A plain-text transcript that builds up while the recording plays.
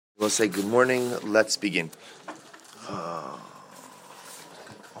We'll say good morning. Let's begin. All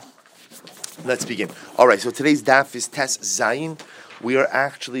right, so today's daf is Tes Zayin. We are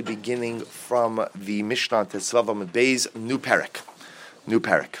actually beginning from the Mishnah Tesvav Amud Beis, new parak.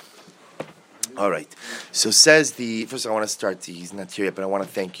 All right, so says first I want to start, he's not here yet, but I want to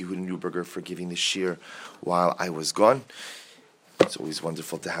thank you, Huda Newberger, for giving the shir while I was gone. It's always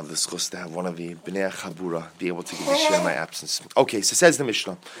wonderful to have the schus to have one of the Bnei Chabura be able to give the shir in my absence. Okay, so says the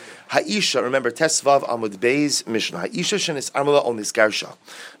Mishnah. Ha'isha, remember, Tesvav Amud Beis Mishnah. Ha'isha shenis armala on this garsha.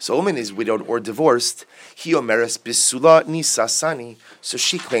 So a woman is widowed or divorced. Hi omeres bisula nisasani. So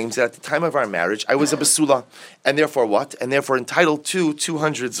she claims that at the time of our marriage, I was a basula. And therefore what? And therefore entitled to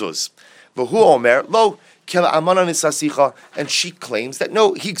 200 zuz. V'hu omer, lo, and she claims that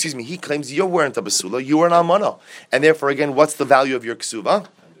he claims you weren't a basula, you were an almana, and therefore again, what's the value of your ksuva?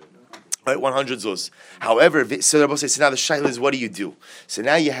 Right, 100 zuz. However, so now the shaila is, what do you do? So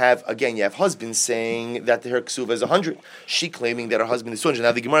now you have husband saying that her ksuva is 100. She claiming that her husband is 200.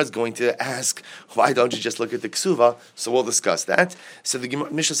 Now the Gemara is going to ask, why don't you just look at the ksuva? So we'll discuss that. So the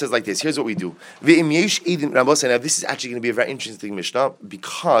Mishnah says like this. Here's what we do. Now this is actually going to be a very interesting Mishnah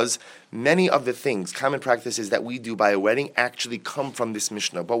because many of the things, common practices that we do by a wedding actually come from this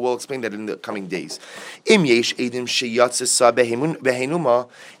Mishnah, but we'll explain that in the coming days. If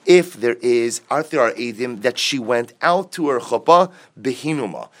there are edim that she went out to her chuppah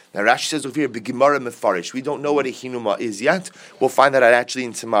behinuma. Now Rashi says over here, begemara mefarish. We don't know what a hinuma is yet. We'll find that out actually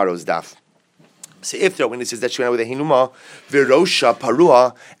in tomorrow's daf. So if there are witnesses that she went out with a hinuma, virosha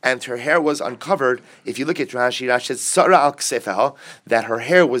parua, and her hair was uncovered, if you look at Rashi says sara al ksefeha, that her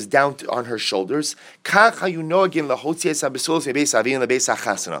hair was down on her shoulders. So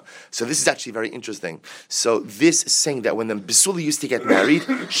this is actually very interesting. So this is saying that when the Bisula used to get married,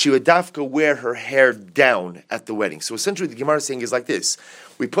 she would dafka wear her hair down at the wedding. So essentially the Gemara is saying is like this.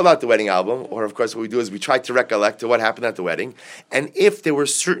 We pull out the wedding album, or of course what we do is we try to recollect what happened at the wedding, and if there were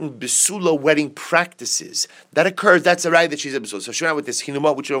certain Bisula wedding practices that occurred, that's a right that she's a Bisula. So she went out with this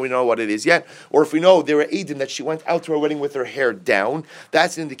hinuma, which we don't know what it is yet, or if we know there were edim that she went out to her wedding with her hair down,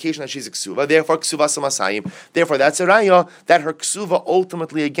 that's an indication that she's a ksuva. Therefore, ksuva samasayim. Therefore, that's a raya that her ksuva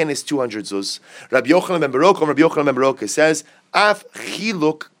ultimately again is 200 zuz. Rabbi Yochanan ben Baroka says, Af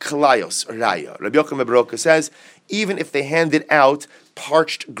chiluk klayos raya. Rabbi Yochanan ben Baroka says, even if they handed out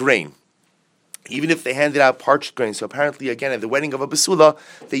parched grain. So apparently, again, at the wedding of a basula,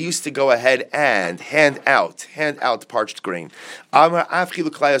 they used to go ahead and hand out parched grain. Amar Afchi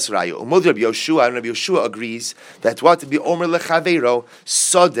Luklayas Rayo. Umod Rabbi Yoshua agrees that what to be Omer Lechavero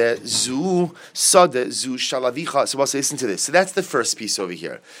Sode Zu Shalavicha. So listen to this. So that's the first piece over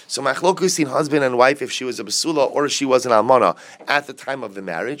here. So Machlokus in husband and wife, if she was a basula or she was an almana at the time of the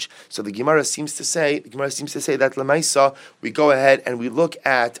marriage. So the Gemara seems to say that Lamaisa, we go ahead and we look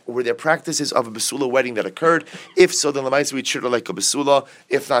at were there practices of a basula wedding that occurred. If so, then Lamaisa we treat her like a basula.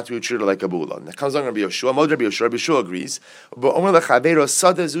 If not, we treat her like a bula. And that comes on Rabbi Yoshua. Mod Rabbi Yoshua agrees. But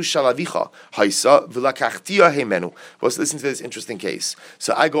let's listen to this interesting case.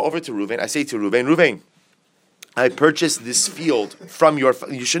 So I go over to Reuven. I say to Reuven, I purchased this field from you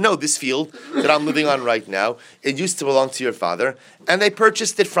should know this field that I'm living on right now. It used to belong to your father, and I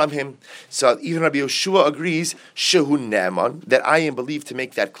purchased it from him. So even Rabbi Yoshua agrees, Shehu Ne'eman, that I am believed to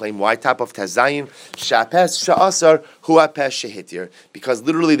make that claim. Why? Top of Tazayin, Shapes Sha'asar, Huapes Shehitir. Because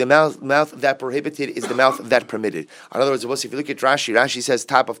literally the mouth that prohibited is the mouth that permitted. In other words, if you look at Rashi says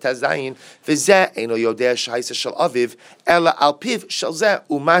top of Tazayin, V'zeh Eino Yodeh Shaisa Shal Aviv, Ela Alpiv Shal Zeh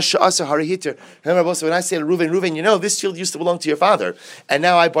Uma Sha'asar Harihitir. Remember, when I say to Reuven, this field used to belong to your father, and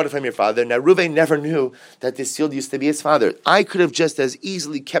now I bought it from your father. Now Reuven never knew that this field used to be his father. I could have just as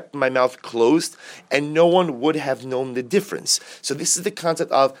easily kept my mouth closed, and no one would have known the difference. So this is the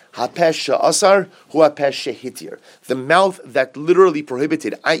concept of hapesh she'asar hu hapesh shehitir. The mouth that literally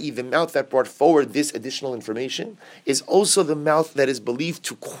prohibited, i.e. the mouth that brought forward this additional information, is also the mouth that is believed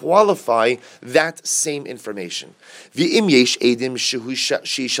to qualify that same information. V'im yesh edim shehu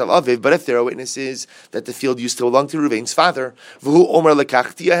shishal aviv, but if there are witnesses that the field used to belong to Reuven's father,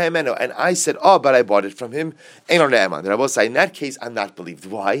 and I said, but I bought it from him. Then I will say, in that case, I'm not believed.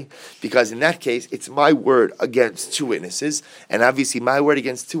 Why? Because in that case, it's my word against two witnesses, and obviously my word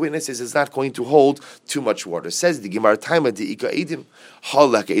against two witnesses is not going to hold too much water. Says the Gemara, Taima de'ika edim,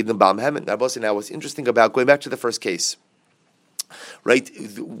 halaka edim ba'am hemen. Now what's interesting about going back to the first case, right?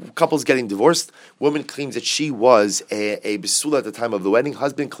 Couples getting divorced. Woman claims that she was a besula at the time of the wedding.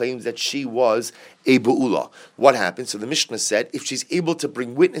 Husband claims that she was a bu'ula. What happened? So the Mishnah said, if she's able to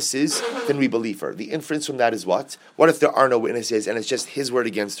bring witnesses, then we believe her. The inference from that is what? What if there are no witnesses and it's just his word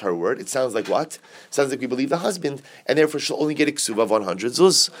against her word? It sounds like what? It sounds like we believe the husband, and therefore she'll only get a ksuva of 100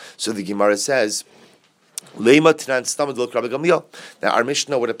 zuz. So the Gemara says, now our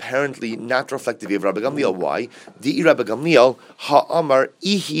Mishnah would apparently not reflect the view of Rabbi Gamliel. Why? Di Rabbi Gamliel ha'amar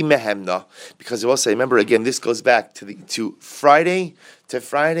ihi mehemna. Because I will say, remember again, this goes back to Friday,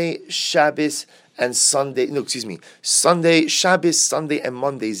 Shabbos, and Sunday. No, excuse me, Sunday, Shabbos, Sunday, and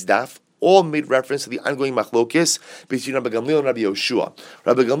Monday's daf. All made reference to the ongoing machlokes between Rabbi Gamliel and Rabbi Yoshua.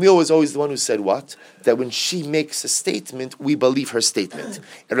 Rabbi Gamliel was always the one who said what? That when she makes a statement, we believe her statement.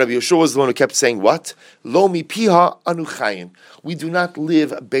 And Rabbi Yoshua was the one who kept saying what? Lo mi piha anu chayin. We do not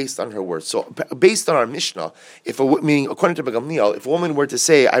live based on her words. So based on our Mishnah, meaning according to Rabbi Gamliel, if a woman were to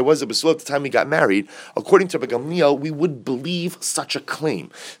say, I was a basula at the time we got married, according to Rabbi Gamliel, we would believe such a claim.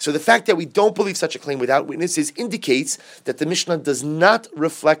 So the fact that we don't believe such a claim without witnesses indicates that the Mishnah does not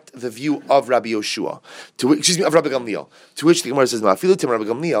reflect the view of Rabbi Yoshua, of Rabbi Gamliel. To which the Gemara says, "Ma'afilu tim Rabbi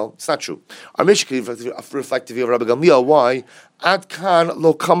Gamliel." It's not true. Our Mishnah can reflect the view of Rabbi Gamliel. Why? Ad kan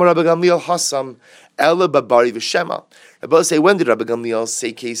lo kama Rabbi Gamliel hasam ela babari v'shema. Rabbi say, when did Rabbi Gamliel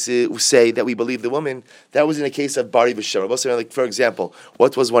say that we believe the woman? That was in a case of bari v'shema. Rabbi say, like for example,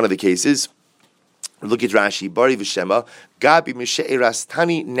 what was one of the cases? Look at Rashi. Bari v'shema gabi mishe'eras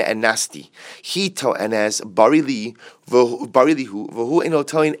tani ne'enasti. He to'enes bari li v'hu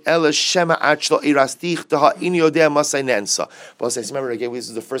enotoin ela shema achlo erastich daha in yodea masay ne'ensa. But remember again, this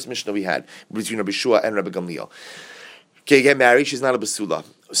is the first Mishnah we had between Rabbi Shua and Rabbi Gamliel. Okay, get married. She's not a basula,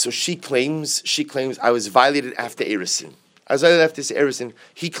 so she claims I was violated after erisin. As I left this Erison,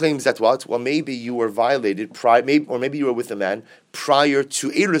 he claims that what? Well, maybe you were violated maybe you were with a man prior to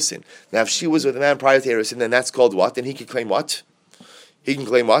Erison. Now, if she was with a man prior to Erison, then that's called what? Then he can claim what? He can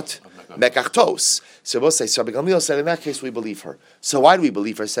claim what? Mekachtos. So we'll say, so Rabbi Gamliel said, in that case, we believe her. So why do we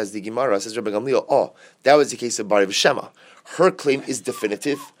believe her? Says the Gemara, says Rabbi Gamliel, that was the case of Bari V'Shema. Her claim is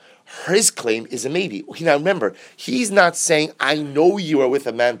definitive. His claim is a maybe. Now remember, he's not saying, I know you were with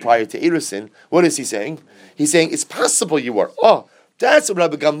a man prior to Erison. What is he saying? He's saying, it's possible you were. That's what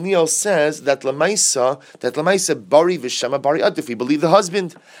Rabbi Gamliel says, that Lamaisa bari v'shema bari adif. We believe the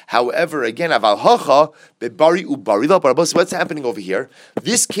husband. However, again, aval hacha bari ubari la. What's happening over here?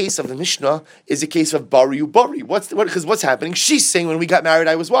 This case of the Mishnah is a case of bari ubari. Because what's happening? She's saying when we got married,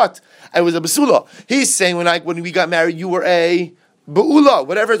 I was what? I was a basula. He's saying when we got married, you were a Ba'ula,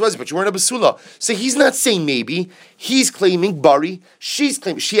 whatever it was, but you weren't a basula. So he's not saying maybe. He's claiming bari. She's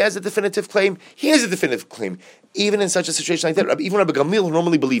claiming she has a definitive claim. He has a definitive claim. Even in such a situation like that, even Rabbi Gamliel, who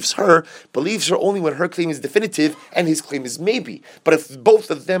normally believes her only when her claim is definitive and his claim is maybe. But if both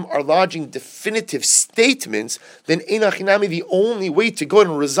of them are lodging definitive statements, then Einachinami, the only way to go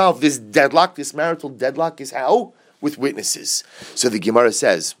and resolve this deadlock, this marital deadlock, is how? With witnesses. So the Gemara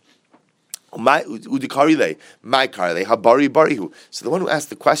says, my udikarile, my karile, habari barihu. So the one who asked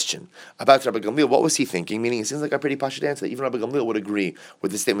the question about Rabbi Gamliel, what was he thinking? Meaning, it seems like a pretty pashut answer. Even Rabbi Gamliel would agree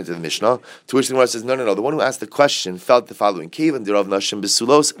with the statement of the Mishnah. To which the Gemara says, no. The one who asked the question felt the following: Kevan derav nashim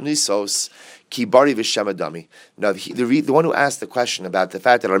besulos nisos ki bari v'shemadami. Now, the one who asked the question about the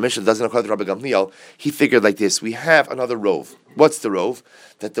fact that our Mishnah doesn't according to Rabbi Gamliel, he figured like this: we have another rove. What's the rove?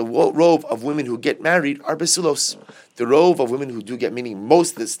 That the rove of women who get married are besulos. The rove of women who do get, meaning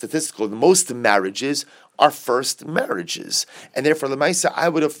most marriages are first marriages. And therefore, Lamaisa, I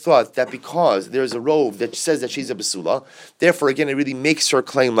would have thought that because there's a rove that says that she's a basula, therefore, again, it really makes her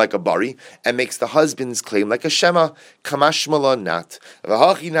claim like a bari and makes the husband's claim like a shema. Kamashmala not.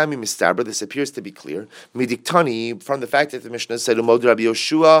 V'hachinami mistabra, this appears to be clear. Midiktani, from the fact that the Mishnah said, Umod Rabbi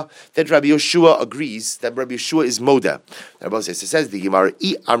Yoshua, that Rabbi Yoshua agrees that Rabbi Yoshua is moda. It says the Gemara,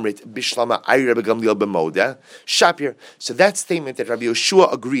 I amrit bishlama ay Rabbi Gamliel b'moda, shapir. So that statement that Rabbi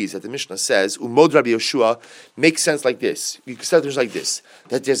Yoshua agrees, that the Mishnah says, Umod Rabbi Yoshua, makes sense like this. You can say things like this,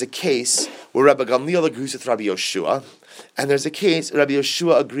 that there's a case where Rabbi Gamliel agrees with Rabbi Yoshua, and there's a case Rabbi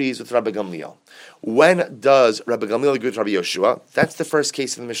Yoshua agrees with Rabbi Gamliel. When does Rabbi Gamliel agree with Rabbi Yoshua? That's the first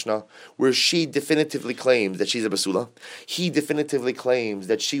case in the Mishnah where she definitively claims that she's a basula. He definitively claims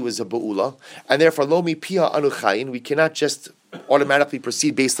that she was a ba'ula, and therefore lomi pia anu chayin, we cannot just automatically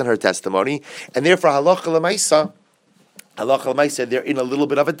proceed based on her testimony, and therefore halacha lemaisa, Halacha l'maaseh, they're in a little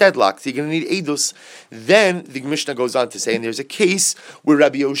bit of a deadlock. So you're going to need edus. Then the Mishnah goes on to say, and there's a case where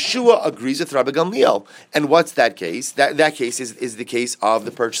Rabbi Yoshua agrees with Rabbi Gamliel. And what's that case? That case is the case of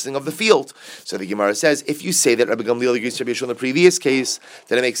the purchasing of the field. So the Gemara says, if you say that Rabbi Gamliel agrees with Rabbi Yoshua in the previous case,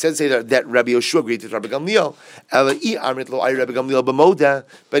 then it makes sense to say that Rabbi Yoshua agreed with Rabbi Gamliel.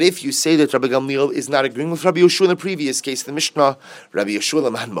 But if you say that Rabbi Gamliel is not agreeing with Rabbi Yoshua in the previous case, the Mishnah, Rabbi Yoshua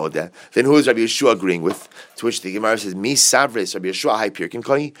l'man modeh, then who is Rabbi Yoshua agreeing with? To which the Gemara says, Mi savres Rabbi Yoshua hai pirkin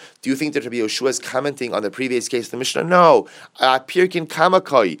koi. Do you think that Rabbi Yoshua is commenting on the previous case of the Mishnah? No. Pirkin kama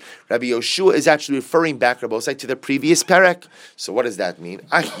koi. Rabbi Yoshua is actually referring back, Rabbi Osai, to the previous perek. So what does that mean?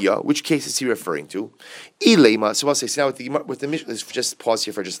 Ahya, which case is he referring to? Ilema. So I'll say, so now with the Mishnah, let's just pause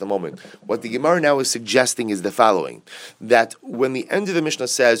here for just a moment. What the Gemara now is suggesting is the following: that when the end of the Mishnah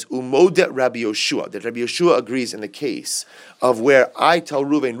says Umodet Rabbi Yoshua, that Rabbi Yoshua agrees in the case of where I tell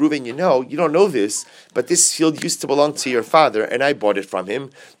Reuven, you don't know this, but this field used to belong to your father, and I bought it from him,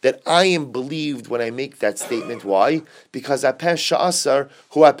 that I am believed when I make that statement. Why? Because Apesh Sha'asar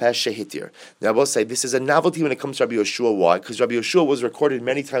hu Apesh Shehitir. Now I will say, this is a novelty when it comes to Rabbi Yoshua. Why? Because Rabbi Yoshua was recorded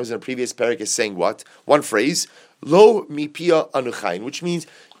many times in a previous parak as saying what? One phrase, Lo mipia anuchain, which means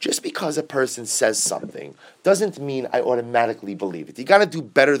just because a person says something doesn't mean I automatically believe it. You got to do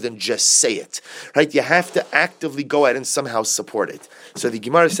better than just say it, right? You have to actively go ahead and somehow support it. So the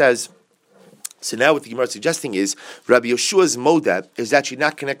Gemara says, so now what the Gemara is suggesting is Rabbi Yeshua's modeh is actually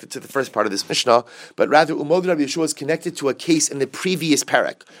not connected to the first part of this Mishnah, but rather Umod Rabbi Yeshua is connected to a case in the previous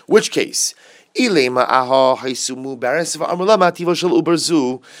parak. Which case? So if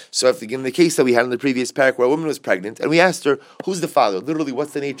in the case that we had in the previous parak where a woman was pregnant and we asked her, who's the father? Literally,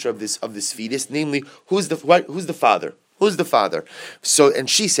 what's the nature of this fetus? Namely, who's the father? Who's the father? So, and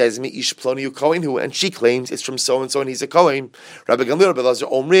she says, "Mi ish ploni Kohen hu," and she claims it's from so and so, and he's a Kohen. Rabbi Gamliel, Rabbi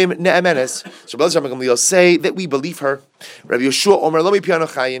Elazar omrim ne'emenes. So Rabbi Elazar and Rabbi Gamliel say that we believe her. Rabbi Yeshua omer lo mi piano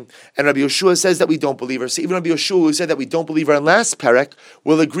chayin, and Rabbi Yeshua says that we don't believe her. So even Rabbi Yeshua, who said that we don't believe her in last parak,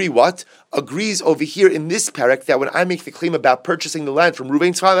 will agree what? Agrees over here in this parak that when I make the claim about purchasing the land from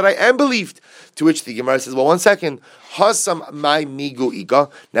Reuven's father, I am believed. To which the Gemara says, well, one second. Hasam my migo iga.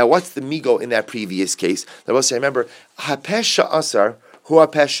 Now, what's the migo in that previous case? I will say, remember, hapesha asar hu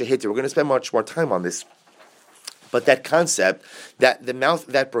hapesha hitter. We're going to spend much more time on this. But that concept that the mouth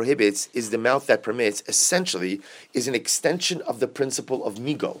that prohibits is the mouth that permits, essentially, is an extension of the principle of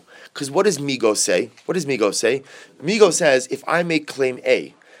migo. Because what does migo say? What does migo say? Migo says, if I make claim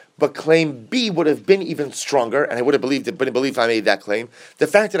A, but claim B would have been even stronger, and I would have believed it, but I believe I made that claim. The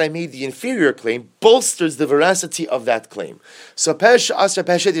fact that I made the inferior claim bolsters the veracity of that claim. So Pesh Asra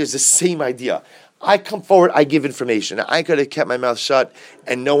Pesh is the same idea. I come forward, I give information. I could have kept my mouth shut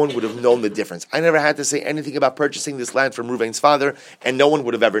and no one would have known the difference. I never had to say anything about purchasing this land from Reuven's father and no one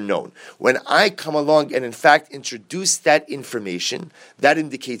would have ever known. When I come along and in fact introduce that information, that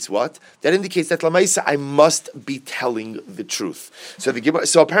indicates what? That indicates that Lamaisa, I must be telling the truth. So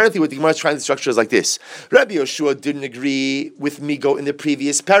apparently what the Gemara is trying to structure is like this. Rabbi Yoshua didn't agree with Migo in the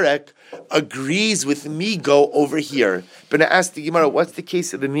previous parak, agrees with Migo over here. But I asked the Gemara, what's the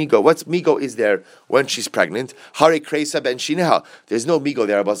case of the Migo? What's Migo is there when she's pregnant? Hare Kreisa ben Shineha. There's no Migo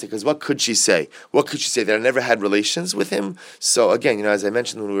there, because what could she say? What could she say? That I never had relations with him? So again, as I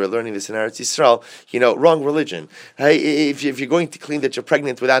mentioned when we were learning this in Eretz Yisrael, wrong religion. Right? If you're going to claim that you're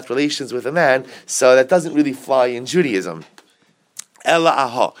pregnant without relations with a man, so that doesn't really fly in Judaism. Ella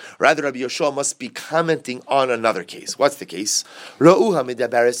aha. Rather, Rabbi Yoshua must be commenting on another case. What's the case? We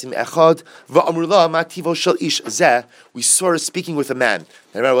saw her speaking with a man.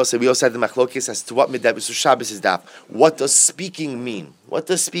 And we also had the machlokes as to what midah Shabbos is daf. What does speaking mean? What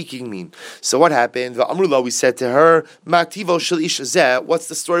does speaking mean? So what happened? We said to her, what's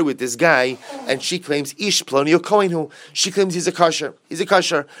the story with this guy? And she claims ish plonio kohenhu. She claims he's a kosher. He's a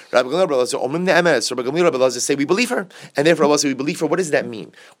kosher. Rabbi Gamliel say we believe her, and therefore also we believe her. What does that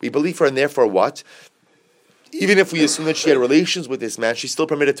mean? We believe her, and therefore what? Even if we assume that she had relations with this man, she's still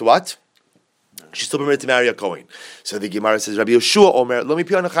permitted to what? She's still permitted to marry a Kohen. So the Gemara says, Rabbi Yoshua Omer, Lo mi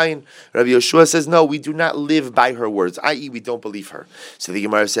pi anachayin. Rabbi Yoshua says, no, we do not live by her words, i.e., we don't believe her. So the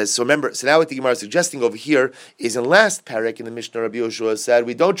Gemara says, so now what the Gemara is suggesting over here is in last parak in the Mishnah, Rabbi Yoshua said,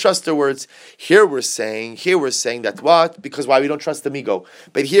 we don't trust her words. Here we're saying that what? Because why? We don't trust the migo.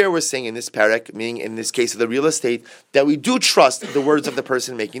 But here we're saying in this parak, meaning in this case of the real estate, that we do trust the words of the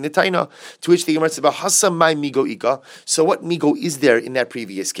person making the taina. To which the Gemara says, Hasam my migo ika. So what migo is there in that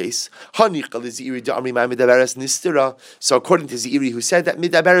previous case? So according to Zeiri, who said that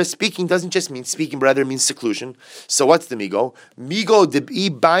midaberes speaking doesn't just mean speaking, but rather means seclusion. So what's the migo? Migo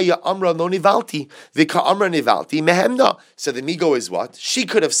debi baya amra no nivalti v'ka amra nivalti mehemna. So the migo is what? She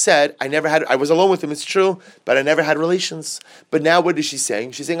could have said, I was alone with him, it's true, but I never had relations. But now what is she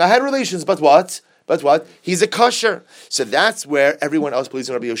saying? She's saying, I had relations, but what? But what? He's a kosher. So that's where everyone else believes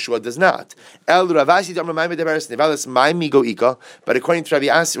in Rabbi Yehoshua does not. But according to Rabbi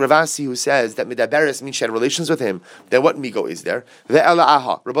Ravasi, who says that midaberes means she had relations with him, then what migo is there?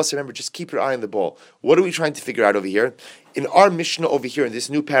 Remember, just keep your eye on the ball. What are we trying to figure out over here? In our Mishnah over here, in this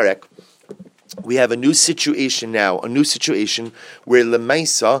new parak, we have a new situation now, where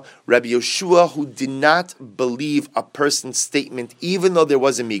Lemaisa, Rabbi Yehoshua, who did not believe a person's statement, even though there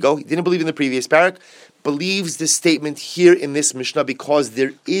was a migo, he didn't believe in the previous parak, believes the statement here in this Mishnah because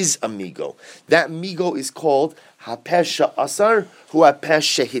there is a migo. That migo is called Hapesha Asar Hu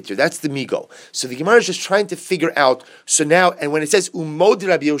Hapesha Hitr. That's the migo. So the Gemara is just trying to figure out. So now, and when it says Umod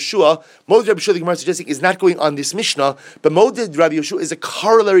Rabbi Yehoshua, the Gemara is suggesting is not going on this Mishnah, but Mod Rabbi Yehoshua is a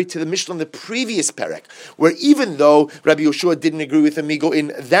corollary to the Mishnah in the previous parak, where even though Rabbi Yehoshua didn't agree with the migo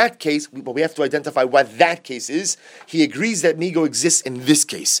in that case, but we have to identify what that case is, he agrees that migo exists in this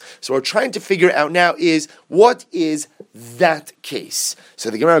case. So we're trying to figure out now is, what is that case?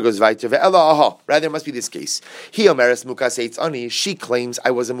 So the Gemara goes weiter, rather it must be this case. He omeres mukas eitz ani. She claims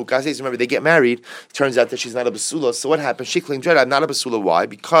I was a mukas eitz. Remember, they get married. Turns out that she's not a basula. So what happened? She claims, I'm not a basula. Why?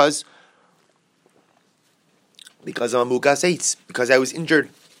 Because I'm a mukas eitz. Because I was injured.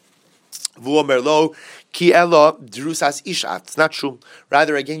 Vu omer lo ki elo drusas isha. It's not true.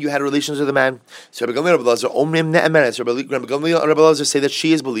 Rather, again, you had relations with a man. So Rabbi Gamliel and Rabbi Elazar omrim ne'emeres. Rabbi Gamliel and Rabbi Elazar say that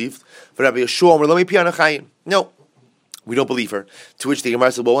she is believed. For Rabbi Yehoshua omer lo mi pi anachayim. No. We don't believe her. To which the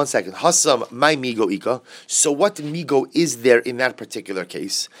Gemara said, well, 1 second. Hasam, my migo ika. So what migo is there in that particular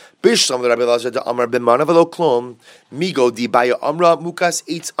case? Bishlam, Rabbi Elazar, the Amar b'mana v'lo klum. Migo di baya amra mukas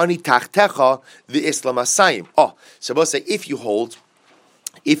eitz ani tachtecha v'islam asayim. Oh, so we'll say, if you hold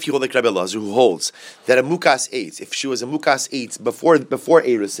like Rabbi Elazar, who holds that a mukas eitz, if she was a mukas eitz before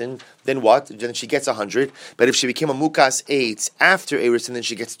Erusin, then what? Then she gets 100. But if she became a mukas eitz after Erusin, then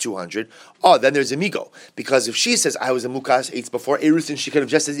she gets 200. Oh, then there's a migo. Because if she says, I was a mukas eitz before Erusin, she could have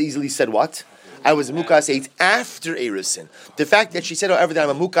just as easily said what? I was a mukas eitz after Erusin. The fact that she said, however, that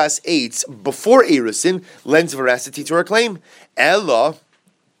I'm a mukas eitz before Erusin lends veracity to her claim. Ella.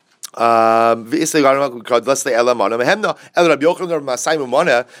 My migo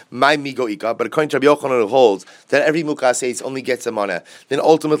ika, but according to Rabbi Yochanan, who holds that every mukas eitz only gets a mana, then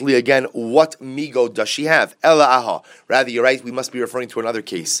ultimately again, what migo does she have? Ella aha. Rather, you're right, we must be referring to another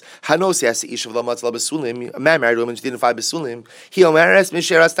case. Hanos yas ish of lamatz la besulim, a man married a woman who didn't find besulim. He omeres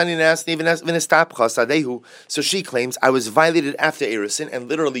misheras tani nasni v'nestapcha sadehu. So she claims, I was violated after Erusin, and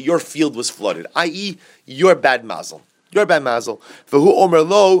literally your field was flooded, i.e., your bad mazel. Your bad mazel.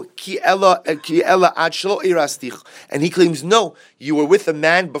 And he claims, no, you were with a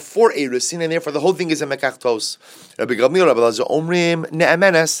man before Erusin, and therefore the whole thing is a mekachtos. Rabbi Gamliel, Rabbi Elazar, omrim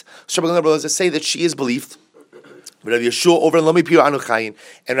ne'emenes. So Rabbi Gamliel, Rabbi Elazar say that she is believed. Rabbi Yehoshua over in Lomi Piru Anuchayin,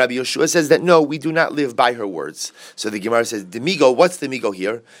 and Rabbi Yehoshua says that no, we do not live by her words. So the Gemara says, the migo, what's the migo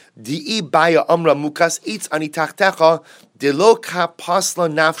here? Di'i baya amra mukas eitz ani tachtecha delo ka pasla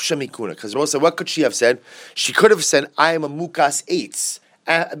nafsha mikuna. Because Rosa, what could she have said? She could have said, I am a mukas eitz.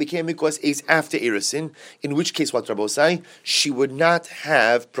 I became a mukas eitz after Erusin, in which case, what Rabbi say, she would not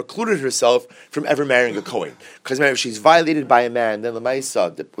have precluded herself from ever marrying a Kohen. Because if she's violated by a man, then the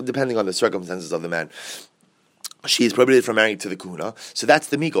Maisa, depending on the circumstances of the man, she is prohibited from marrying to the Kuna. So that's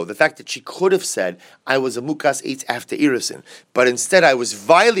the migo. The fact that she could have said, I was a mukas eitz after Erusin, but instead I was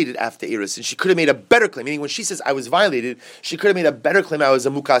violated after Erusin. She could have made a better claim. Meaning when she says I was violated, she could have made a better claim I was a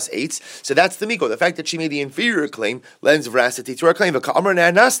mukas eitz. So that's the migo. The fact that she made the inferior claim lends veracity to her claim.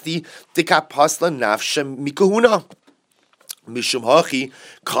 Mishum hachi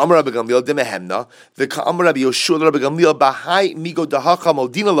kamar Rabbi Gamliel demehemna the kamar Rabbi Yehoshua Rabbi Gamliel bahai migo dahacha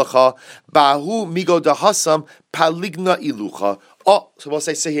moldina lacha bahu migo dahasam paligna ilucha. Oh, so we'll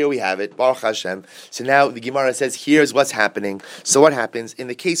say, so here we have it, Baruch Hashem. So now the Gemara says, here's what's happening. So what happens in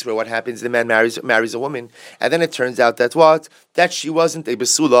the case where what happens, the man marries a woman, and then it turns out that what? That she wasn't a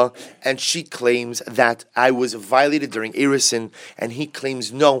basula, and she claims that I was violated during Erusin, and he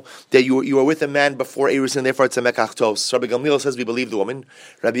claims no, that you were with a man before Erusin, therefore it's a mekachtos. Rabbi Gamliel says we believe the woman.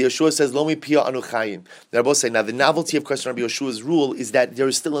 Rabbi Yehoshua says lomi pia anuchayim. They're both saying now the novelty of question Rabbi Yeshua's rule is that there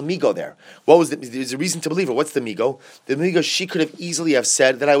is still a migo there. There's a reason to believe her. What's the migo? The migo, she could have easily have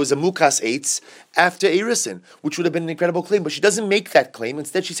said that I was a mukas eitz after Erisin, which would have been an incredible claim. But she doesn't make that claim.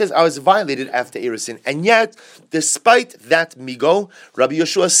 Instead, she says, I was violated after Erisin. And yet, despite that migo, Rabbi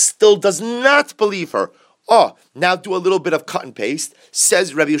Yehoshua still does not believe her. Oh, now do a little bit of cut and paste.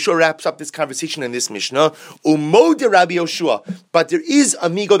 Says Rabbi Yehoshua, wraps up this conversation in this Mishnah. Umode Rabbi Yehoshua. But there is a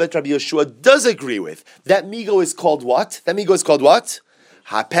migo that Rabbi Yehoshua does agree with. That migo is called what?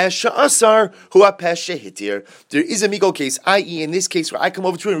 Hapesha asar hu hapesha hitir. There is a migo case, i.e., in this case where I come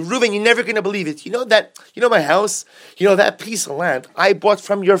over to him, Reuven, you're never going to believe it. You know my house, that piece of land I bought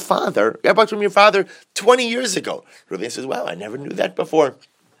from your father. 20 years ago. Reuven says, wow, I never knew that before.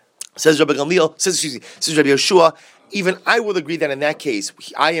 Says Rabbi Gamliel, says Rabbi Yehoshua, even I will agree that in that case,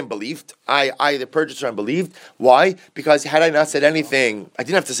 I am believed. I, the purchaser, am believed. Why? Because had I not said anything, I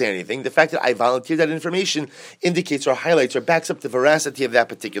didn't have to say anything. The fact that I volunteered that information indicates or highlights or backs up the veracity of that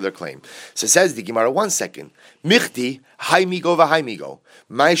particular claim. So says the Gemara, 1 second. Michti, hai migo v'hai migo.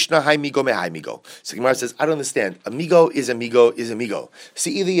 Maishna hai migo me hai migo. So Gemara says, I don't understand. Amigo is amigo is amigo. So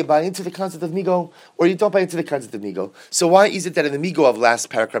either you buy into the concept of migo or you don't buy into the concept of migo. So why is it that in the migo of last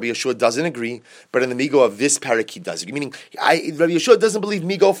parak, Rabbi Yehoshua doesn't agree, but in the migo of this parak he does? Meaning, Rabbi Yehoshua doesn't believe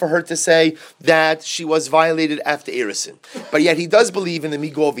migo for her to say that she was violated after Erisin. But yet he does believe in the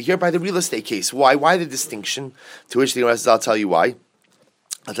migo over here by the real estate case. Why? Why the distinction? To which the Gemara says, I'll tell you why.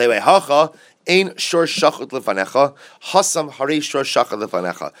 I'll tell you why. Hacha ein shor shachut lefanecha, hasam harei shor shachut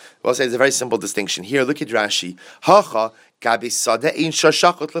lefanecha. We'll say it's a very simple distinction. Here, look at Rashi. Hacha gabi sada ein shor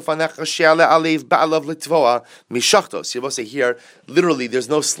shachut lefanecha she'ale alev ba'alav litvoa mishachtos. You will say here, literally, there's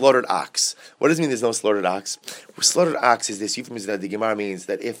no slaughtered ox. What does it mean there's no slaughtered ox? Slaughtered ox is this euphemism that the Gemara means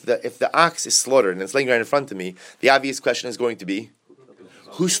that if the ox is slaughtered and it's laying right in front of me, the obvious question is going to be,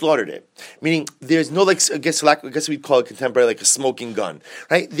 who slaughtered it? Meaning, there's no, I guess we'd call it contemporary, like a smoking gun,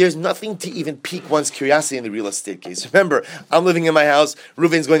 right? There's nothing to even pique one's curiosity in the real estate case. Remember, I'm living in my house,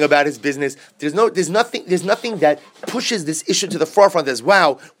 Reuven's going about his business. There's nothing that pushes this issue to the forefront as,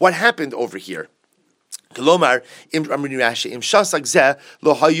 wow, what happened over here? Kolomar, I'm reading Rashi. Im shasak zeh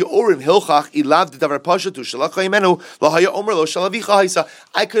lo hayu orim hilchach ilav dedavar pashatu shalach haimenu lo hayu omer lo shalavicha haisa.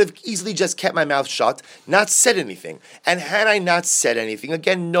 I could have easily just kept my mouth shut, not said anything. And had I not said anything,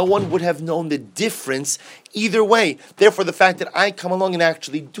 again, no one would have known the difference either way. Therefore, the fact that I come along and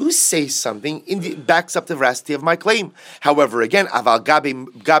actually do say something backs up the veracity of my claim. However, again, aval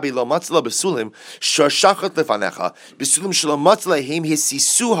gabi lo matzla besulim shor shachat lefanecha besulim shelo matzla heim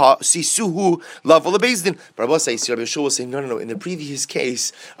sisuhu lav bezdin. But Rabbi Yehoshua will say, no. In the previous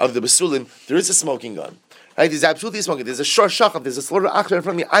case of the besulim, there is a smoking gun. Right? There's absolutely a smoking. There's a shor shachat. There's a slaughter achra in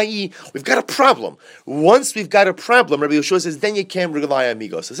front of me. I.e., we've got a problem. Once we've got a problem, Rabbi Yehoshua says, then you can't rely on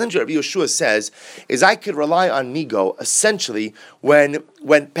migo. So essentially, Rabbi Yehoshua says is I could rely on migo essentially when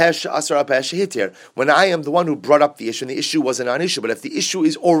pesha asar pesha hitir, when I am the one who brought up the issue, and the issue was a non-issue. But if the issue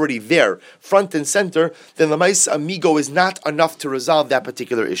is already there, front and center, then lamais migo is not enough to resolve that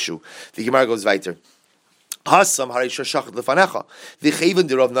particular issue. The Gemara goes weiter. Okay, fine.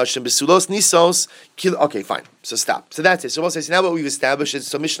 So stop. So that's it. So we'll say, so now what we've established is,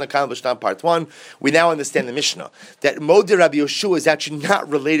 so Mishnah Kal B'Shtam Part 1, we now understand the Mishnah. That Modeh Rabbi Yehoshua is actually not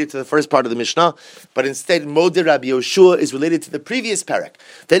related to the first part of the Mishnah, but instead Modeh Rabbi Yehoshua is related to the previous parak.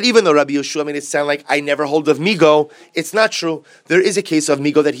 That even though Rabbi Yehoshua made it sound like I never hold of migo, it's not true. There is a case of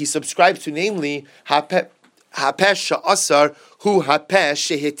migo that he subscribes to, namely, Hapesh Asar Hu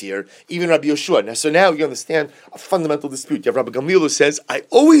Hapesh Shehitir, even Rabbi Yehoshua. Now, so now you understand a fundamental dispute. You have Rabbi Gamliel who says, I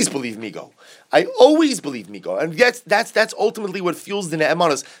always believe migo. I always believe migo. And that's ultimately what fuels the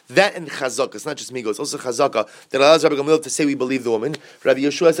ne'emanos. That and chazaka. It's not just migo, it's also chazaka that allows Rabbi Gamliel to say we believe the woman. Rabbi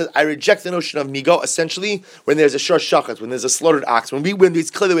Yehoshua says, I reject the notion of migo, essentially, when there's a shor shachat, when there's a slaughtered ox, when it's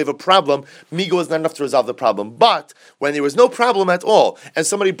clear that we have a problem, migo is not enough to resolve the problem. But when there was no problem at all, and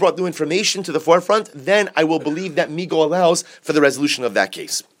somebody brought new information to the forefront, then I will believe that migo allows for the resolution of that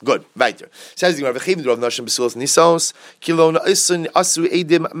case. Good. Weiter. Says the Gemara, so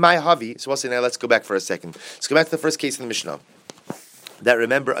we'll say now, let's go back for a second. Let's go back to the first case in the Mishnah. That,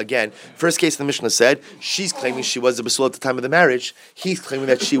 remember, again, first case in the Mishnah said, she's claiming she was a basula at the time of the marriage. He's claiming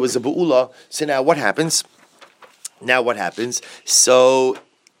that she was a ba'ula. So now what happens? So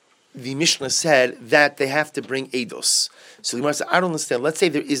the Mishnah said that they have to bring eidos. So the Gemara said, I don't understand. Let's say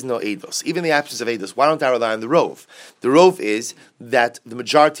there is no eidos. Even in the absence of eidos, why don't I rely on the rov? The rov is that the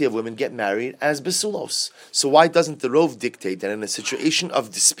majority of women get married as basulos. So why doesn't the rov dictate that in a situation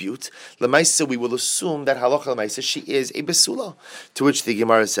of dispute, lemaisa, we will assume that halacha lemaisa, she is a basula? To which the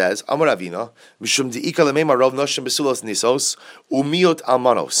Gemara says, Amar Avina, mishum diika lemeima rov noshim basulos nisos umiot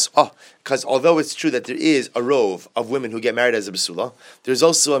almanos. because although it's true that there is a rove of women who get married as a basula, there's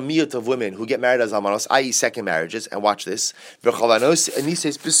also a miyut of women who get married as almanos, i.e. second marriages, and watch this, and he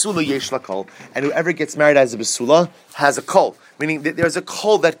says, basula yesh lakol, and whoever gets married as a basula has a kol, meaning that there's a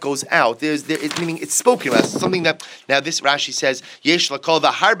kol that goes out, meaning it's spoken about, something that, now this Rashi says, yesh lakol, the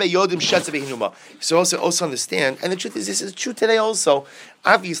harbe yodim shetzav hinuma. So also understand, and the truth is, this is true today also,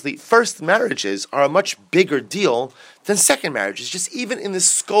 obviously, first marriages are a much bigger deal than second marriages, just even in the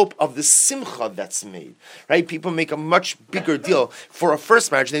scope of the simcha that's made, right? People make a much bigger deal for a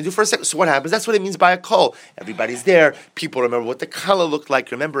first marriage than they do for a second. So what happens? That's what it means by a kol. Everybody's there. People remember what the kala looked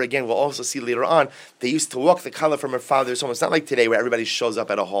like. Remember, again, we'll also see later on, they used to walk the kala from her father's home. It's not like today where everybody shows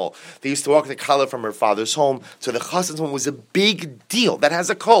up at a hall. They used to walk the kala from her father's home. So the chassan's home was a big deal. That has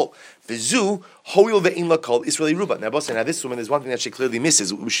a kol. Vizu, hoil ve'in lakol, Israeli ruba. Now, this woman, there's one thing that she clearly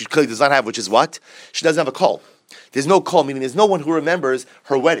misses, she clearly does not have, which is what? She doesn't have a kol. There's no call, meaning there's no one who remembers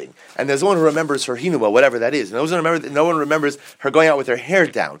her wedding, and there's no one who remembers her hinuma, whatever that is. And no one remembers her going out with her hair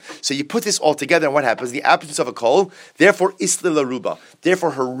down. So you put this all together, and what happens? The absence of a call, therefore isla laruba.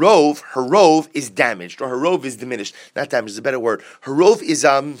 Therefore her rove is damaged, or her rove is diminished. Not damaged is a better word. Her rove is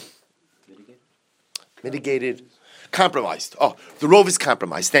mitigated. Compromised. Oh, the rove is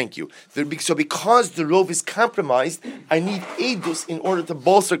compromised. Thank you. So because the rove is compromised, I need edus in order to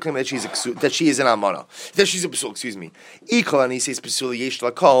bolster claim that she is an almana, that she's a besul. Excuse me. Ikol and he says besul yesh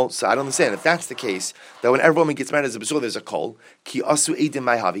lakol. So I don't understand if that's the case. That when every woman gets married as a besul, there's a kol. Ki asu edim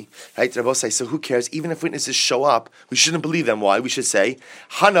mai havi. Right? Rabbi say. So who cares? Even if witnesses show up, we shouldn't believe them. Why? We should say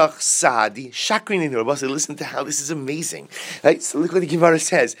hanach sahadi shakrin in here. Rabbi say, listen to how this is amazing. Right? So look what the Gemara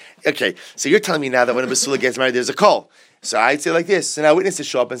says. Okay. So you're telling me now that when a basula gets married, there's a kol. So I'd say like this. So now witnesses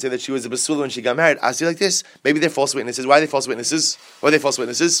show up and say that she was a basula when she got married. I'd say like this. Maybe they're false witnesses. Why are they false witnesses? Why are they false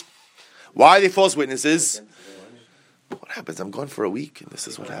witnesses? Why are they false witnesses? What happens? I'm gone for a week, and this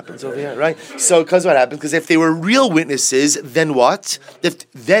is what happens over here, right? So, because what happens? Because if they were real witnesses, then what?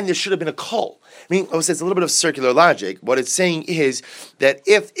 Then there should have been a call. I mean, it's a little bit of circular logic. What it's saying is that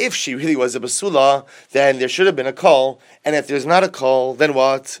if she really was a basula, then there should have been a call. And if there's not a call, then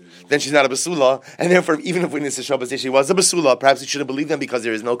what? Then she's not a basula. And therefore, even if witnesses show up and say she was a basula, perhaps we shouldn't believe them because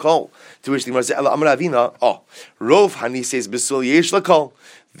there is no call. To which the Gemara says, "Ela amar Avina." Oh, Rov Hani says basula yesh lakol.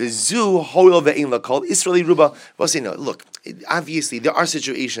 V'zu hoil ve'in lakol Israeli ruba. Well, say no. Look, obviously there are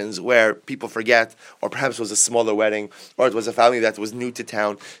situations where people forget, or perhaps it was a smaller wedding, or it was a family that was new to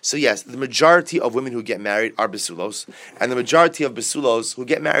town. So yes, the majority of women who get married are basulos, and the majority of basulos who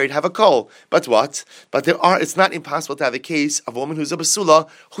get married have a kol. But what? But it's not impossible to have a case of a woman who's a basula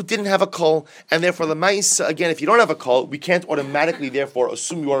who didn't have a kol, and therefore lemaisa, again, if you don't have a kol, we can't automatically therefore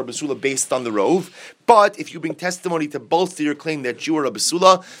assume you are a basula based on the rove. But if you bring testimony to bolster your claim that you are a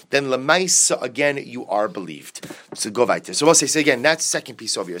basula, then lemaisa, again, you are believed. So go weiter. So we'll say again, that's the second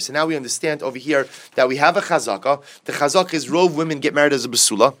piece over here. So now we understand over here that we have a chazaka. The chazaka is rove women get married as a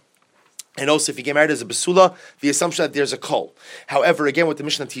basula. And also, if you get married as a basula, the assumption that there's a kol. However, again, what the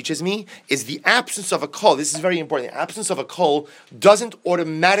Mishnah teaches me is the absence of a kol. This is very important. The absence of a kol doesn't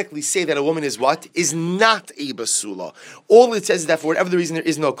automatically say that a woman is what? Is not a basula. All it says is that for whatever the reason there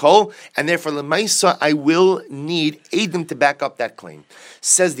is no kol, and therefore lemaisa, I will need edim to back up that claim.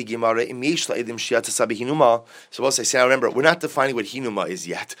 Says the Gemara, so we'll say, now remember, we're not defining what hinuma is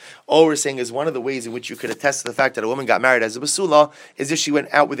yet. All we're saying is one of the ways in which you could attest to the fact that a woman got married as a basula is if she went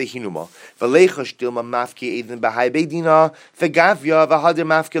out with a hinuma. Well,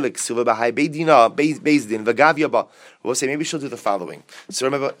 say maybe she'll do the following. So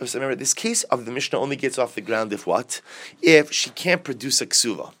remember, this case of the Mishnah only gets off the ground if what? If she can't produce a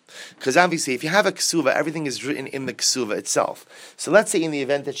ksuva. Because obviously, if you have a ksuva, everything is written in the ksuva itself. So let's say in the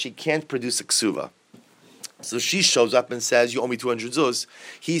event that she can't produce a ksuva, so she shows up and says, you owe me 200 zuz.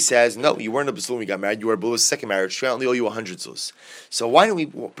 He says, no, you weren't a basula when we got married. You were a basula's second marriage. I only owe you 100 zuz. So why don't we,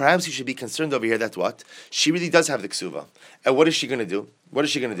 perhaps you should be concerned over here that what? She really does have the ksuva. And what is she going to do? What is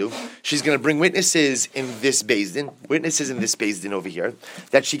she going to do? She's going to bring witnesses in this Beis Din over here,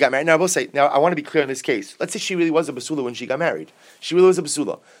 that she got married. Now, I will say, I want to be clear in this case. Let's say she really was a basula when she got married. She really was a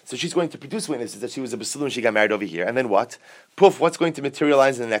basula. So she's going to produce witnesses that she was a basula when she got married over here. And then what? Poof, what's going to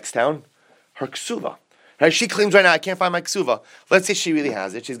materialize in the next town? Her ksuva. Right? She claims right now, I can't find my ksuva. Let's say she really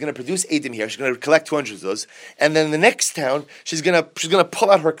has it. She's going to produce edim here. She's going to collect 200 zuz. And then in the next town, she's going to pull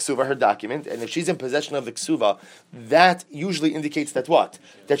out her ksuva, her document. And if she's in possession of the ksuva, that usually indicates that what?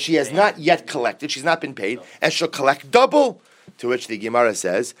 That she has not yet collected. She's not been paid. And she'll collect double. To which the Gemara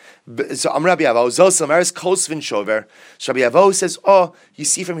says, so Rabbi Avo, Zosamaris Kosvin Shover. So Rabbi Avo says, oh, you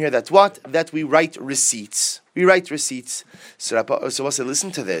see from here that what? That we write receipts. We write receipts. So we'll say, listen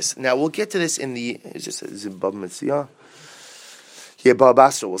to this. Now we'll get to this in the, is this Bab Metzia? Yeah, Baba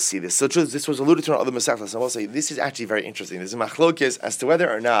Basra will see this. So this was alluded to in other Masechtas. I will say this is actually very interesting. There's a machlokes as to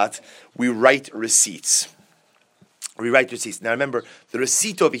whether or not we write receipts. We write receipts. Now remember, the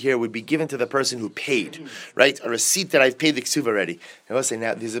receipt over here would be given to the person who paid, right? A receipt that I've paid the ksuva already. And I'll say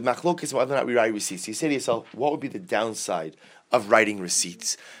now, there's a machlokes whether or not we write receipts. You say to yourself, what would be the downside of writing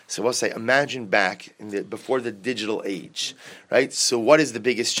receipts? So we'll say, imagine back before the digital age, right? So what is the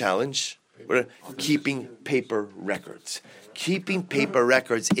biggest challenge? Keeping paper records. Keeping paper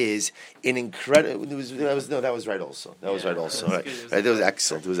records is an incredible. That was right also. That was right also. Right. That was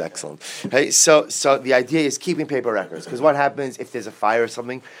excellent. It was excellent. Right. So the idea is keeping paper records, because what happens if there's a fire or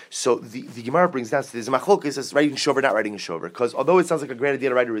something? So the Gemara brings down. So there's a machlokes is writing shover, not writing a shover, because although it sounds like a great idea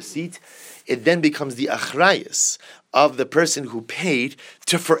to write a receipt, it then becomes the achrayus of the person who paid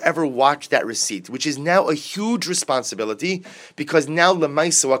to forever watch that receipt, which is now a huge responsibility, because now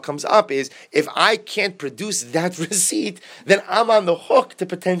lemaisa what comes up is, if I can't produce that receipt, then I'm on the hook to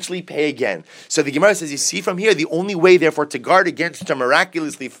potentially pay again. So the Gemara says, you see from here, the only way therefore to guard against her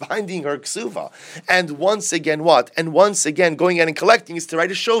miraculously finding her ksuva, and once again what? And once again going out and collecting, is to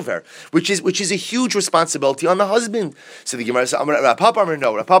write a shover, which is a huge responsibility on the husband. So the Gemara says, Rav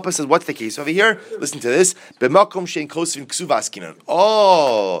Papa says, what's the case over here? Listen to this.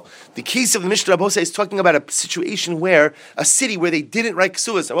 Oh, the case of the Mishnah Rabbi is talking about a situation where a city where they didn't write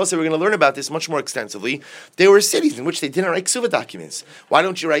ksuvas. I will say we're going to learn about this much more extensively. There were cities in which they didn't write ksuva documents. Why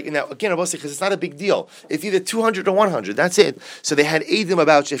don't you write? Now again, Rabbi, because it's not a big deal. It's either 200 or 100. That's it. So they had edim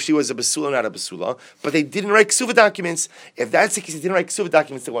about if she was a basula or not a basula, but they didn't write ksuva documents. If that's the case, they didn't write ksuva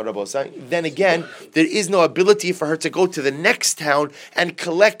documents to what Rabbi said. Then again, there is no ability for her to go to the next town and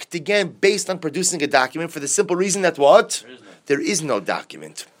collect again based on producing a document, for the simple reason that what? There is no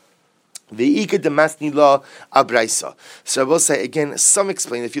document. The Ika Damasni law abraisa. So I will say again, some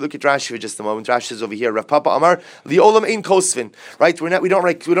explain. If you look at Rashi for just a moment, Rashi says over here, Rav Papa Amar, the Olam ein kosvin. Right? We don't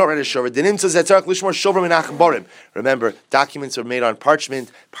write a shover. Dinim says zetzarach lishmor shover minach borim. Remember, documents are made on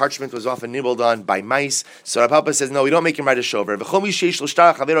parchment. Parchment was often nibbled on by mice. So Rav Papa says, no, we don't make him write a shover. Oh, lo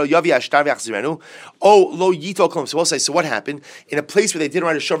yito klum. So we'll say, so what happened? In a place where they didn't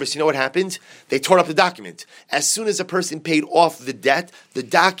write a shover, so you know what happened? They tore up the document. As soon as a person paid off the debt, the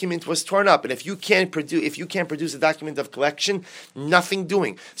document was torn up, and if you can't produce a document of collection, nothing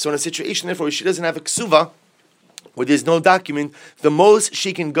doing. So in a situation, therefore, where she doesn't have a ksuva, where there's no document, the most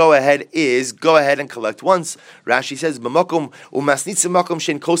she can go ahead and collect once. Rashi says, "B'makom umasnitz makom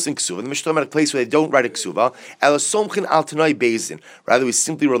shein kosin ksuva." The Mishnah at a place where they don't write a ksuva. Ela somchin al tanoi bezin. Rather, we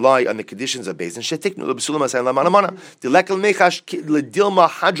simply rely on the conditions of bezin. Shetiknu lebsulam asay lamanamana. Dilekel mechash ledilma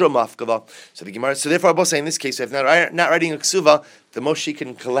hadra mafkava. So the Gemara. So therefore, I both say in this case, if not writing a ksuva, the most she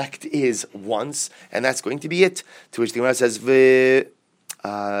can collect is once, and that's going to be it. To which the Gemara says,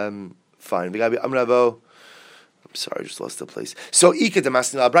 "Fine." I'm sorry, I just lost the place. So, Ika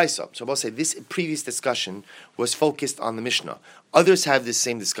Damasni Abraisa. So, I'll say this previous discussion was focused on the Mishnah. Others have this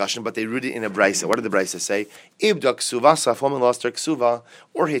same discussion, but they root it in a Braisa. What did the Braisa say? Ibda Ksuvasa, if woman lost her Ksuva,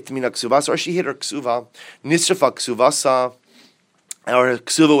 or Hitmina Ksuvasa, or she hit her Ksuva, Nisrafa Ksuvasa, or her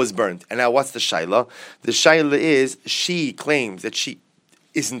Ksuva was burned. And now, what's the Shaila? The Shaila is, she claims that she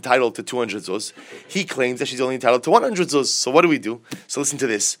is entitled to 200 zuz. He claims that she's only entitled to 100 zuz. So what do we do? So listen to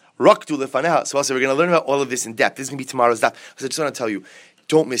this. Raktu lefaneha. So also we're going to learn about all of this in depth. This is going to be tomorrow's daf. So I just want to tell you,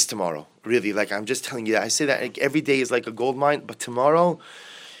 don't miss tomorrow. Really, like I'm just telling you that. I say that like, every day is like a gold mine, but tomorrow,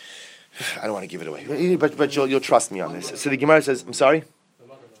 I don't want to give it away. But you'll trust me on this. So the Gemara says, I'm sorry?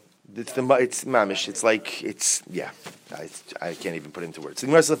 It's mamish. I can't even put it into words. So the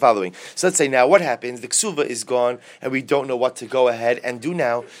Gemara says the following. So let's say now what happens? The ksuva is gone, and we don't know what to go ahead and do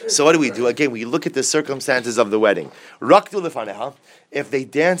now. So what do? Again, we look at the circumstances of the wedding. Rakdu lefaneha. If they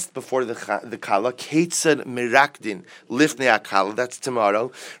danced before the kala, ketzad mirakdin lifnei akala. That's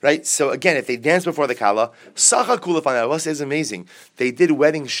tomorrow, right? So again, if they danced before the kala, sacha kulefaneha. What is amazing? They did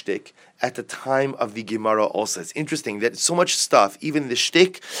wedding shtick at the time of the Gemara also. It's interesting that so much stuff, even the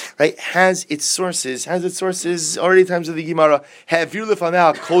shtick, right, has its sources already times of the Gemara. Havir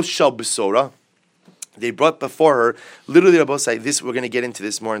lefanah kos shel besora. They brought before her, literally Rabbi say, this we're going to get into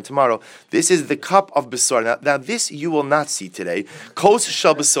this more and tomorrow. This is the cup of besora. Now this you will not see today. Kos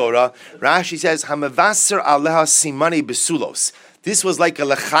shel besora. Rashi says, Hamavaser aleha simani besulos. This was like a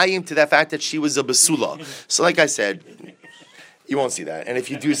lechayim to that fact that she was a besula. So like I said, you won't see that, and if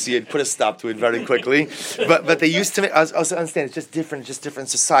you do see it, put a stop to it very quickly. But they used to also understand it's just different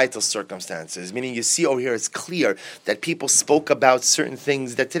societal circumstances. Meaning, you see over here, it's clear that people spoke about certain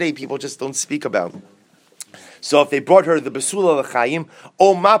things that today people just don't speak about. So if they brought her the basula l'chaim,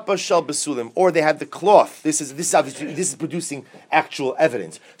 o mappa shel basulim, or they had the cloth. This is producing actual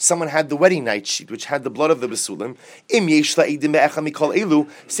evidence. Someone had the wedding night sheet, which had the blood of the basulim. Im yesh la'idim be'echa mikol elu.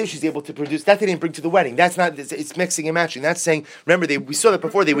 Say she's able to produce that. They didn't bring to the wedding. That's not. It's mixing and matching. That's saying. Remember, we saw that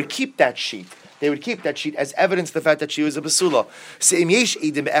before. They would keep that sheet. They would keep that sheet as evidence of the fact that she was a basula.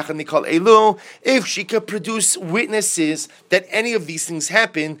 If she could produce witnesses that any of these things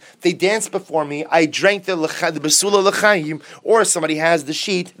happened, they danced before me, I drank the basula l'chaim, or somebody has the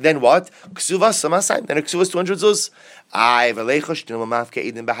sheet, then what? Ksuva samasayim, then a ksuva is 200 zuz. But maybe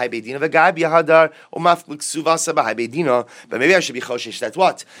I should be choshesh. That's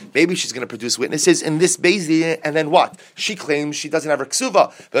what? Maybe she's going to produce witnesses in this Bezdin, and then what? She claims she doesn't have her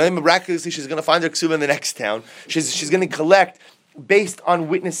ksuva, but then miraculously she's going to find her ksuva in the next town. She's going to collect based on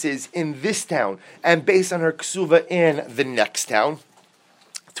witnesses in this town and based on her ksuva in the next town.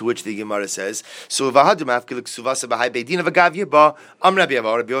 To which the Gemara says, so oh, what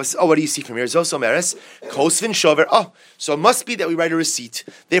do you see from here? So it must be that we write a receipt.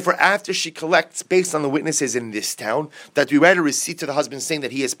 Therefore, after she collects based on the witnesses in this town, that we write a receipt to the husband saying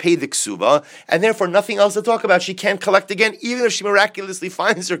that he has paid the ksuva, and therefore nothing else to talk about. She can't collect again, even if she miraculously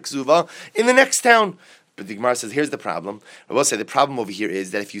finds her ksuva in the next town. But the Gemara says, here's the problem. I will say the problem over here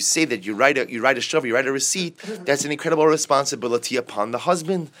is that if you say that you write a shov, you write a receipt, that's an incredible responsibility upon the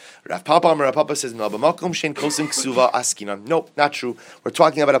husband. Rav Papa says, no, nope, not true. We're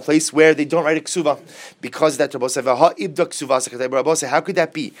talking about a place where they don't write a ksuva. Because that Rabbi said, how could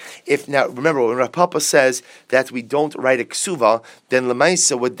that be? If now, remember, when Rav Papa says that we don't write a ksuva, then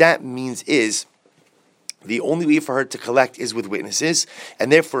Lamaisa, what that means is, the only way for her to collect is with witnesses,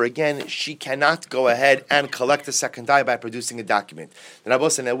 and therefore, again, she cannot go ahead and collect a second die by producing a document. And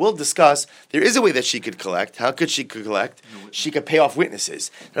Abbas and I will discuss, there is a way that she could collect. How could she collect? She could pay off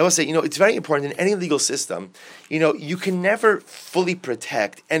witnesses. And I will say, it's very important in any legal system, you can never fully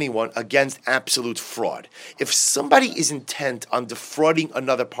protect anyone against absolute fraud. If somebody is intent on defrauding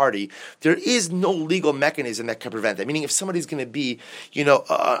another party, there is no legal mechanism that can prevent that. Meaning, if somebody's going to be,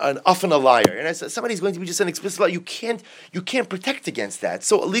 often a liar, and somebody's going to be just an explicit lie, you can't protect against that.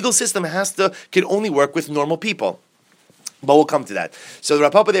 So a legal system can only work with normal people. But we'll come to that. So the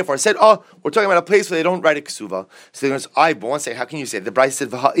Rav Papa therefore said, we're talking about a place where they don't write a ksuva. So they're going to say, how can you say it? The Brisa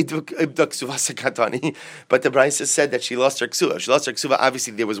said, but the Brisa said that she lost her ksuva. She lost her ksuva,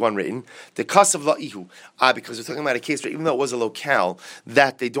 obviously there was one written. The kas of la'ihu, because we're talking about a case where even though it was a locale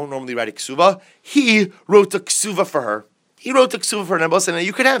that they don't normally write a ksuva, he wrote a ksuva for her. He wrote the ksuva for an Abbas, and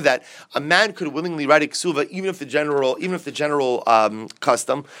you could have that. A man could willingly write a ksuva, even if the general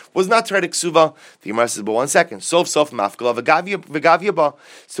custom was not to write a ksuva. The Gemara says, but 1 second, sof mafkala v'gavya ba.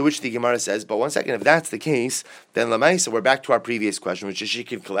 So which the Gemara says, but 1 second, if that's the case, then lamaisa, we're back to our previous question, which is she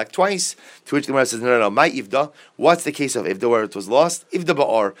can collect twice. To which the Gemara says, no, my ivda. What's the case of ivda where it was lost? Ivda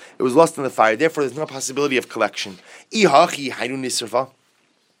ba'ar, it was lost in the fire. Therefore, there's no possibility of collection. Ihachi haynu nisrfa.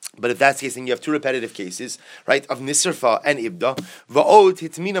 But if that's the case, then you have two repetitive cases, right, of Nisrfa and Ibda. Va'od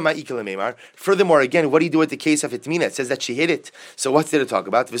hitmina ma'ikele meimar. Furthermore, again, what do you do with the case of hitmina? It says that she hit it. So what's there to talk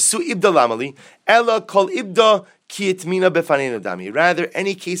about? V'su Ibda lamali, ella kol Ibda ki hitmina befanenu dami. Rather,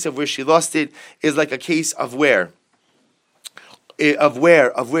 any case of where she lost it is like a case of where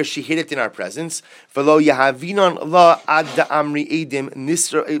she hid it in our presence. Velo yahavinon la ad amri edim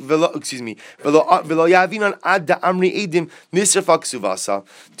nisra. Velo yahavinon ad amri edim nisra ksuvasa.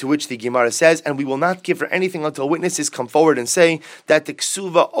 To which the Gemara says, and we will not give her anything until witnesses come forward and say that the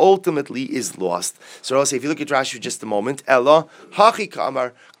ksuva ultimately is lost. So I'll say, if you look at Rashi for just a moment, Ella hachi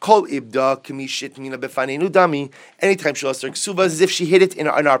kamar kol ibda kamishit mina befanenu dami. Anytime she lost her ksuva, as if she hid it in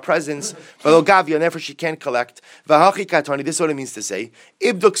our presence. Velo gavia, and therefore she can't collect. Vahachi katani. This is what it means to say,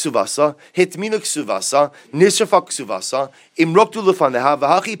 Ibduk suvasa, hitminuk suvasa, nisrafak suvasa, imroktu lufaneha,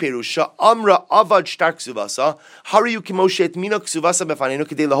 vahachi perusha, amra avad shtark suvasa, hariyu kimoshe hitminuk suvasa befanenu,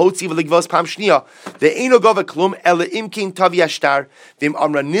 kede lahotzi v'ligvos pam shnia, ve'eno gova klum, ele imkin tavi ashtar, v'im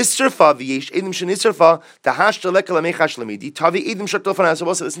amra nisrafa v'yesh edim shenisrafa, tahashta leka lamechash lamidi, tavi edim shartofana. So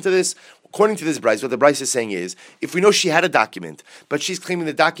also listen to this. According to this Bryce, what the Bryce is saying is, if we know she had a document, but she's claiming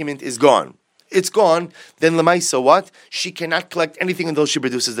the document is gone, it's gone, then Lamaisa what? She cannot collect anything until she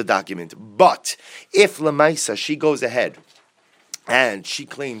produces the document. But if Lamaisa, she goes ahead and she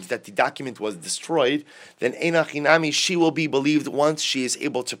claims that the document was destroyed, then Einach Inami, she will be believed once she is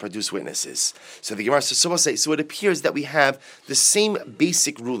able to produce witnesses. So the Gemara says, so it appears that we have the same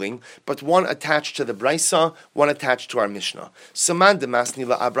basic ruling, but one attached to the Braisa, one attached to our Mishnah. So the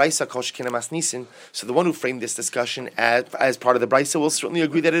one who framed this discussion as part of the Braisa will certainly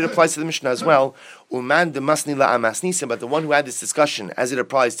agree that it applies to the Mishnah as well. But the one who had this discussion as it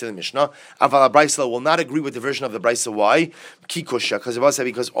applies to the Mishnah, Aval Braisa will not agree with the version of the Braisa. Why?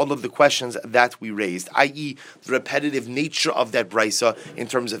 Because all of the questions that we raised, i.e., the repetitive nature of that Braisa in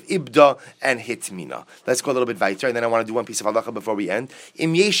terms of Ibda and Hitmina. Let's go a little bit weiter, and then I want to do one piece of halacha before we end.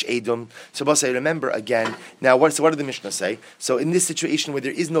 Im yesh edum. So remember again. Now, what did the Mishnah say? So in this situation where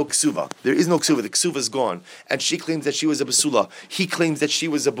there is no ksuva, the ksuva is gone, and she claims that she was a basula, he claims that she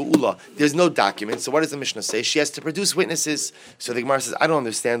was a bu'ula. There's no document. So what does the Mishnah say? She has to produce witnesses. So the Gemara says, I don't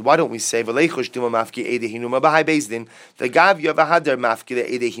understand. Why don't we say v'leichush duma mafki edei hinuma b'hai bezdin v'gavya v'hadar mafki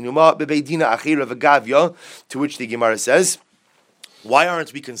edei hinuma b'beidina achira v'gavya? To which the Gemara says, why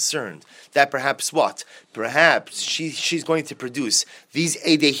aren't we concerned that perhaps what? Perhaps she's going to produce these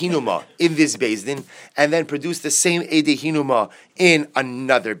Eidei Hinuma in this Bezdin and then produce the same Eidei Hinuma in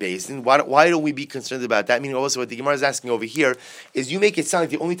another Bezdin. Why don't we be concerned about that? Meaning also what the Gemara is asking over here is you make it sound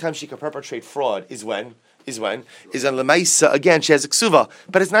like the only time she can perpetrate fraud is when? Is on Lemaisa, again, she has a ksuva.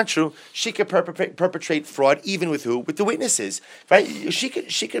 But it's not true. She could perpetrate fraud even with who? With the witnesses. Right? She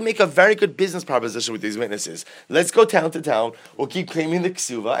could make a very good business proposition with these witnesses. Let's go town to town. We'll keep claiming the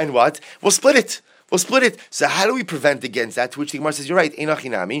ksuva, and what? We'll split it. So how do we prevent against that? To which the Gemara says, you're right, Einach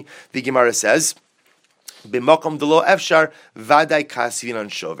Inami. The Gemara says, B'makom delo efshar vaday kasvin on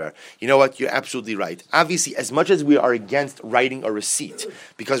shover. You know what? You're absolutely right. Obviously, as much as we are against writing a receipt,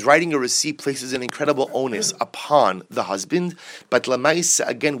 because writing a receipt places an incredible onus upon the husband, but lamaisa,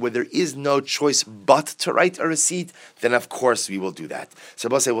 again, where there is no choice but to write a receipt, then of course we will do that. So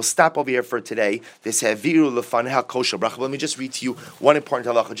we'll stop over here for today. This haviru lefaneha kosher bracha. Let me just read to you one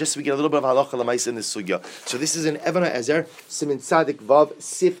important halacha, just so we get a little bit of halacha lamaisa in this sugya. So this is an Even HaEzer, Simin Tzadik Vav,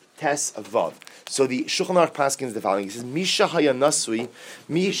 Sif Tes Vav. So the Shulchan Aruch paskins the following. He says, Misha haya nasui,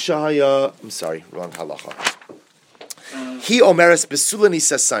 wrong halacha. He omeres besula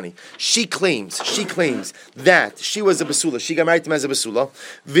nisasani. She claims that she was a besula. She got married to him as a besula.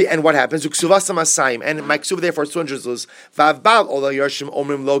 And what happens? Uksuvasa masayim. And my ksuva therefore is 200 zuz. Vavbal ola yarshim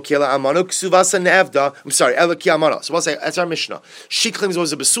omrim lo kela amano ksuvasa neevda. Ela ki amano. So we'll say that's our Mishnah. She claims it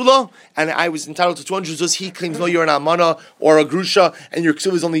was a besula, and I was entitled to 200 zuz. He claims no, you're an amana or a grusha, and your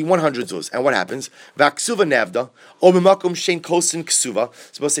ksuva is only 100 zuz. And what happens? Vaksuva neevda. Omimakum shein kosin ksuva.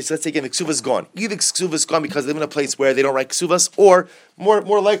 So we'll say, so let's say again, the ksuva is gone. Either ksuva is gone because they live in a place where they don't write ksuvas, or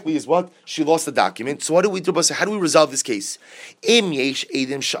more likely is what? She lost the document. So what do we do? How do we resolve this case? Im yesh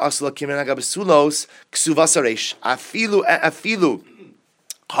edim sha'asla kimen agabasulos ksuvas afilu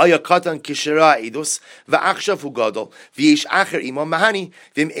Haya katan kishera edus va'achshav hu gadol v'yesh acher imam mahani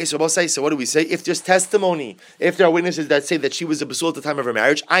v'im. So what do we say? If there's testimony, if there are witnesses that say that she was a basul at the time of her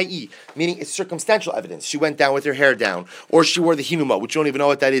marriage, i.e., meaning it's circumstantial evidence, she went down with her hair down, or she wore the hinuma, which you don't even know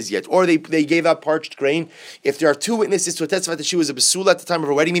what that is yet, or they gave out parched grain. If there are two witnesses to testify that she was a basula at the time of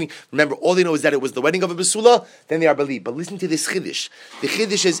her wedding, meaning remember all they know is that it was the wedding of a basula, then they are believed. But listen to this chiddush. The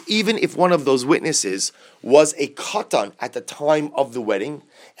chiddush is even if one of those witnesses was a katan at the time of the wedding,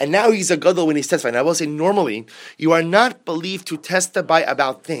 and now he's a gadol when he's testifying. I will say, normally, you are not believed to testify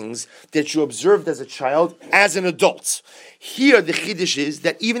about things that you observed as a child, as an adult. Here, the chiddush is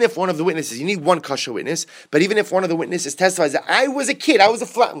that even if one of the witnesses, you need one kasha witness, but even if one of the witnesses testifies that I was a kid, I was a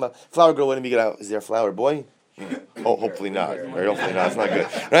flower girl, let me get out. Is there a flower boy? Oh, hopefully not. Right? Hopefully not. It's not good.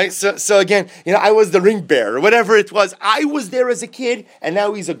 Right? So again, I was the ring bearer, or whatever it was. I was there as a kid, and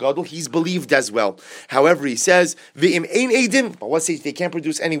now he's a gadol. He's believed as well. However, he says, V'im ein edim, but what says they can't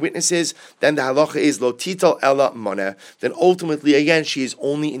produce any witnesses, then the halacha is lo tital ella moneh. Then ultimately, again, she is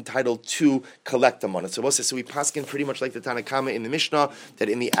only entitled to collect the money. So we paskin pretty much like the Tanakama in the Mishnah, that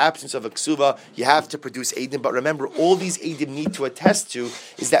in the absence of a ksuva, you have to produce edim. But remember, all these edim need to attest to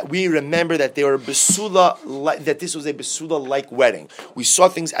is that we remember that they were besula, that this was a Basula-like wedding. We saw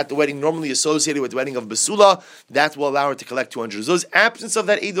things at the wedding normally associated with the wedding of Basula. That will allow her to collect 200 zuz. Absence of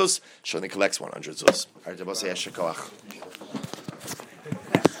that Eidos, she only collects 100 zuz.